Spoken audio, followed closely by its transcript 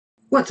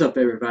What's up,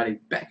 everybody?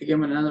 Back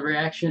again with another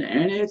reaction,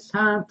 and it's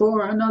time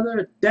for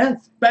another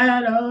death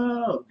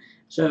battle!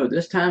 So,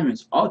 this time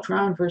it's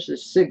Ultron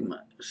versus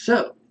Sigma.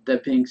 So,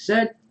 that being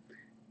said,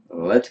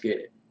 let's get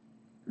it.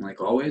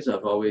 Like always,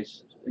 I've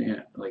always,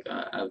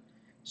 I've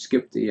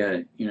skipped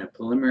the,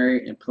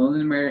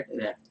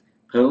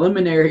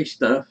 preliminary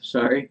stuff,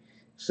 sorry.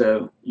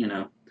 So,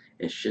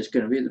 it's just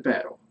gonna be the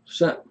battle.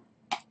 So,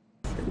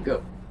 here we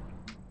go.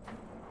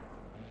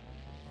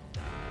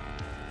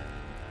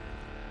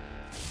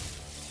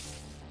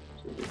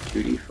 The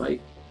 2D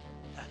fight.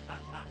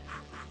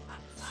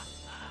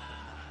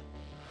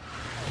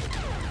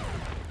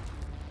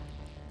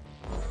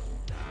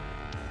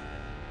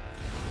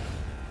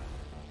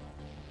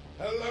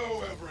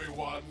 Hello,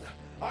 everyone.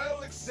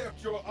 I'll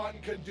accept your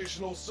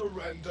unconditional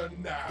surrender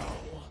now.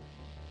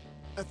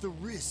 At the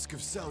risk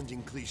of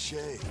sounding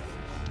cliché,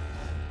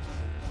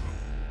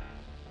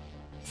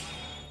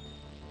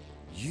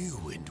 you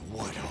and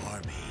what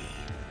army?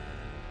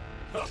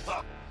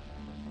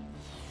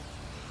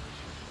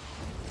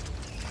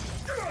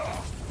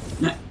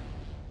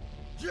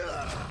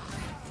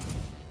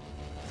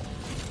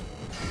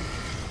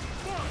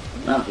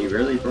 Wow, he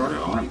really brought it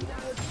on.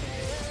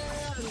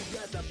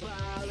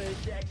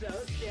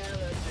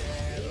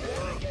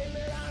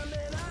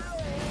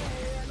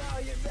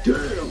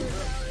 Damn!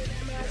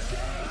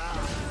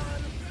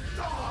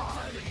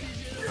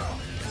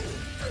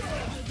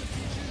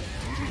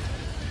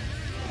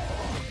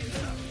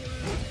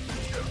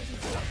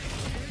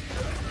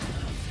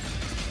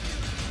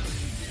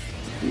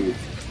 Ooh.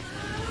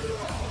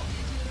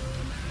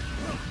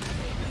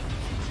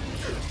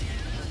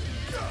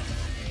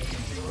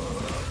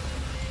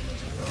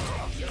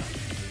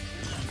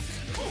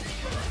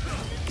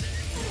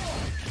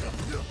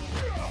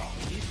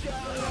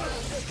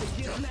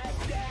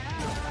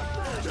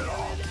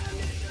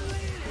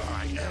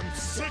 I am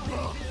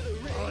Sigma!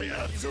 I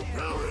am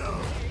superior!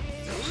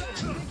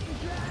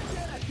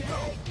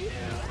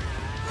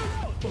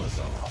 Buzz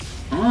off.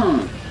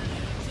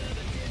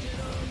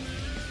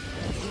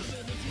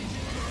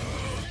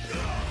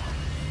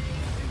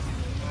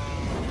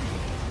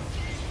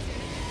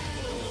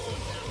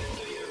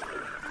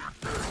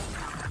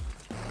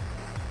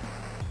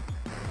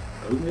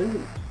 Oh no.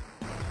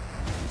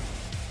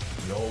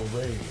 Your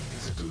reign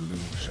is a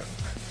delusion.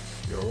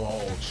 You're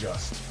all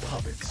just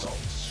puppets on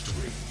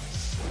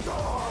strings.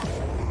 I'll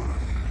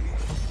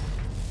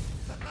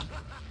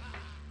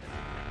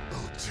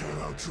tear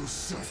out your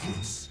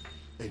surface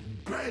and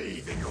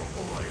bathe in your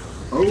oil!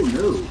 Oh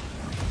no.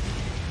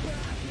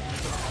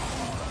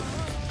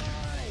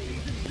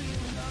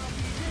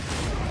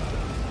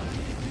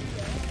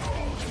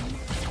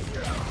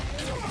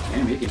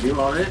 Damn, he can do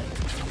all that?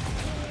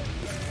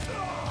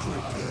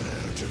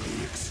 Prepare to be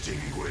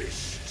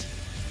extinguished!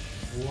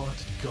 What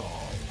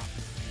gall.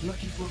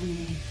 Lucky for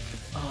me,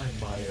 I'm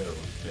my own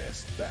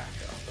best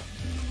backup.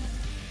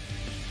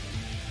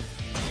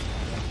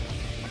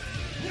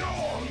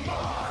 You're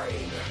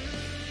mine!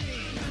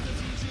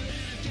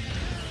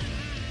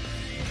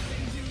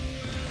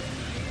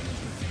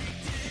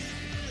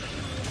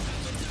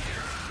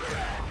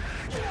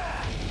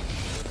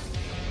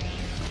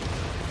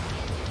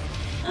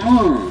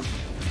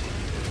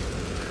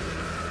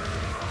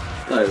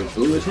 Thought it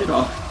blew his head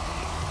off.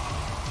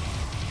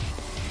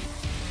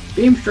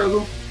 Beam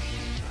struggle.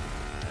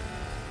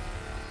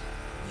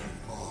 You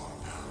are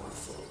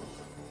powerful,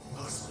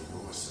 possibly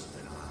more so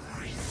than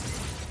I.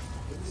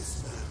 But this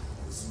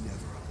battle was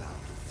never about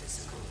the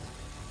physical.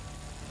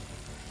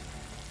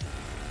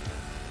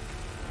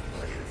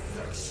 My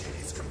infection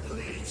is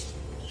complete.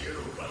 You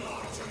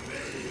belong to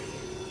me.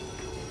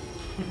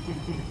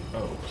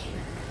 Oh,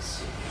 please.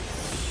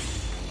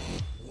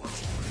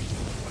 What's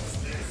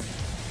this?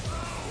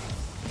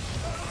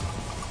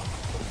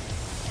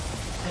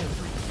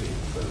 Everything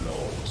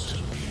belongs to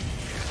me.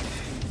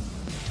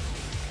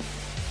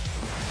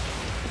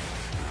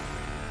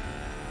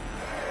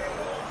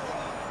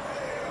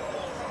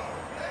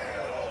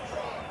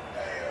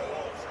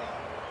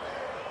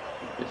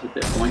 Guess at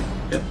that point,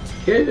 yep.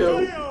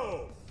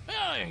 KO.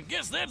 I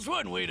guess that's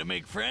one way to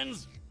make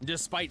friends.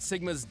 Despite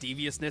Sigma's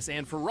deviousness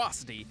and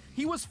ferocity,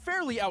 he was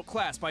fairly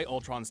outclassed by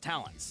Ultron's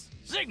talents.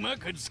 Sigma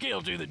could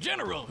scale to the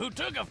General, who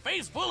took a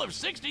face full of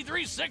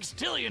 63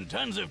 sextillion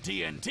tons of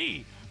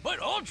TNT.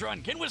 But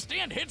Ultron can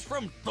withstand hits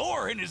from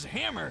Thor and his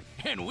hammer,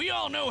 and we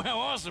all know how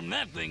awesome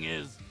that thing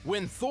is.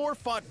 When Thor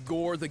fought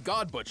Gore the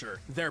God Butcher,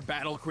 their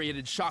battle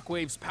created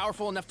shockwaves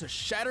powerful enough to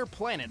shatter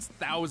planets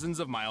thousands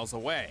of miles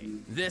away.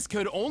 This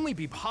could only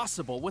be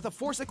possible with a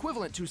force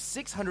equivalent to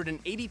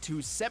 682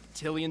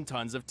 septillion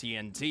tons of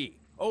TNT.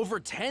 Over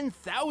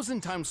 10,000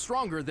 times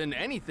stronger than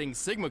anything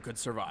Sigma could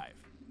survive.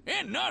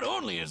 And not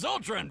only has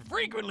Ultron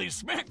frequently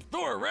smacked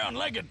Thor around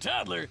like a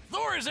toddler,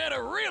 Thor has had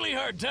a really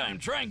hard time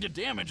trying to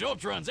damage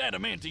Ultron's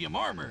adamantium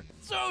armor,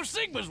 so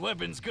Sigma's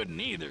weapons couldn't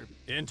either.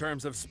 In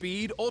terms of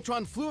speed,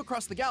 Ultron flew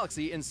across the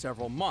galaxy in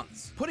several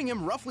months, putting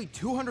him roughly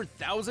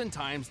 200,000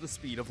 times the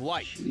speed of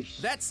light.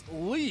 That's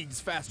leagues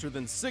faster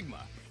than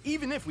Sigma,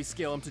 even if we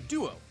scale him to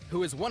Duo,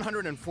 who is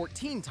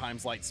 114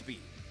 times light speed.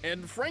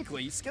 And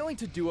frankly, scaling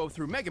to Duo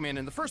through Mega Man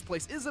in the first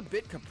place is a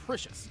bit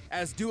capricious,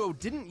 as Duo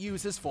didn't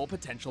use his full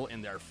potential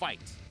in their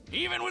fight.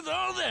 Even with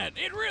all that,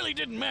 it really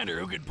didn't matter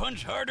who could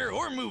punch harder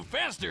or move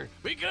faster,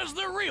 because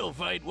the real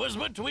fight was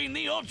between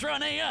the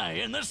Ultron AI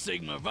and the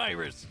Sigma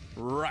virus.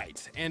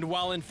 Right, and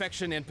while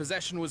infection and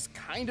possession was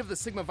kind of the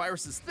Sigma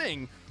virus's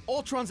thing,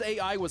 Ultron's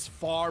AI was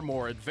far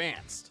more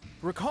advanced.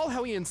 Recall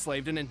how he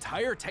enslaved an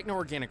entire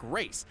techno-organic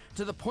race,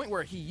 to the point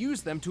where he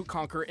used them to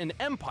conquer an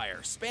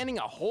empire spanning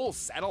a whole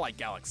satellite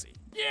galaxy.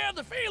 Yeah,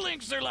 the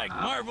Phalanx are like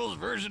Marvel's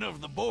version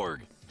of the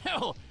Borg.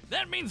 Hell,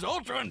 that means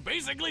Ultron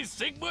basically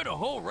Sigma'd a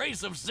whole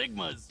race of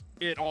Sigmas.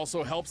 It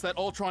also helps that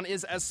Ultron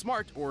is as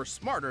smart or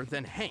smarter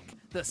than Hank,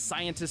 the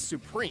scientist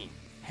supreme.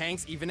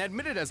 Hank's even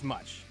admitted as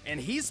much, and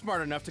he's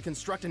smart enough to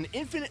construct an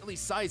infinitely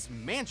sized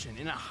mansion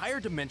in a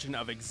higher dimension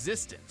of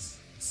existence.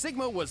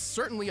 Sigma was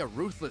certainly a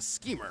ruthless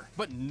schemer,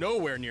 but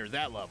nowhere near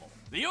that level.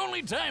 The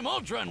only time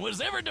Ultron was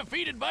ever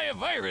defeated by a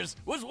virus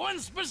was one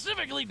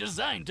specifically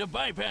designed to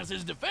bypass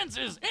his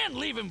defenses and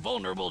leave him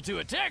vulnerable to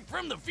attack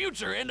from the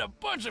future and a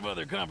bunch of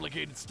other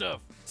complicated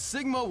stuff.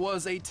 Sigma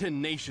was a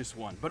tenacious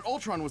one, but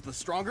Ultron was the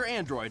stronger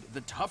android,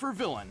 the tougher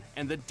villain,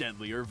 and the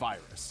deadlier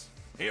virus.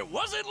 It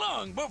wasn't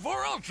long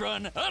before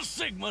Ultron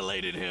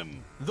Sigma-lated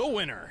him. The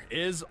winner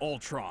is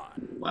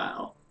Ultron.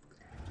 Wow.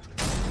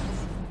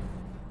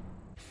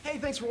 Hey,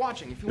 thanks for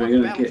watching. If you We're want the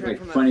gonna battle get, track like,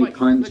 from that funny fight,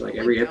 puns, click like, the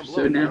every link down below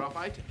episode to get now? off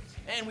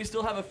iTunes. And we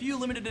still have a few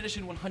limited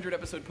edition 100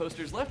 episode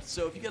posters left,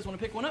 so if you guys want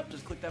to pick one up,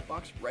 just click that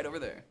box right over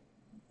there.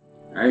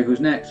 Alright, who's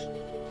next?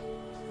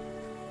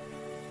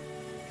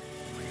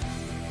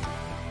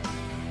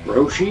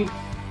 Roshi?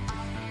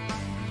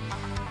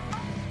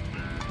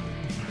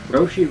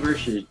 Roshi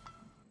versus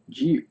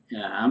G.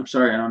 Yeah, I'm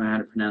sorry, I don't know how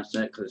to pronounce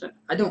that because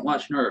I don't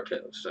watch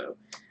Naruto, so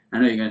I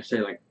know you're gonna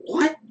say like,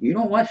 what? You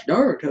don't watch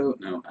Naruto?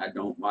 No, I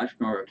don't watch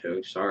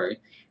Naruto. Sorry,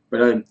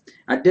 but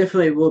I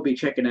definitely will be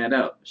checking that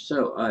out.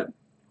 So,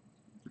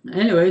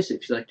 anyways,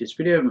 if you like this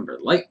video, remember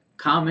to like,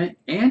 comment,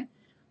 and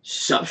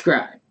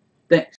subscribe. Thanks.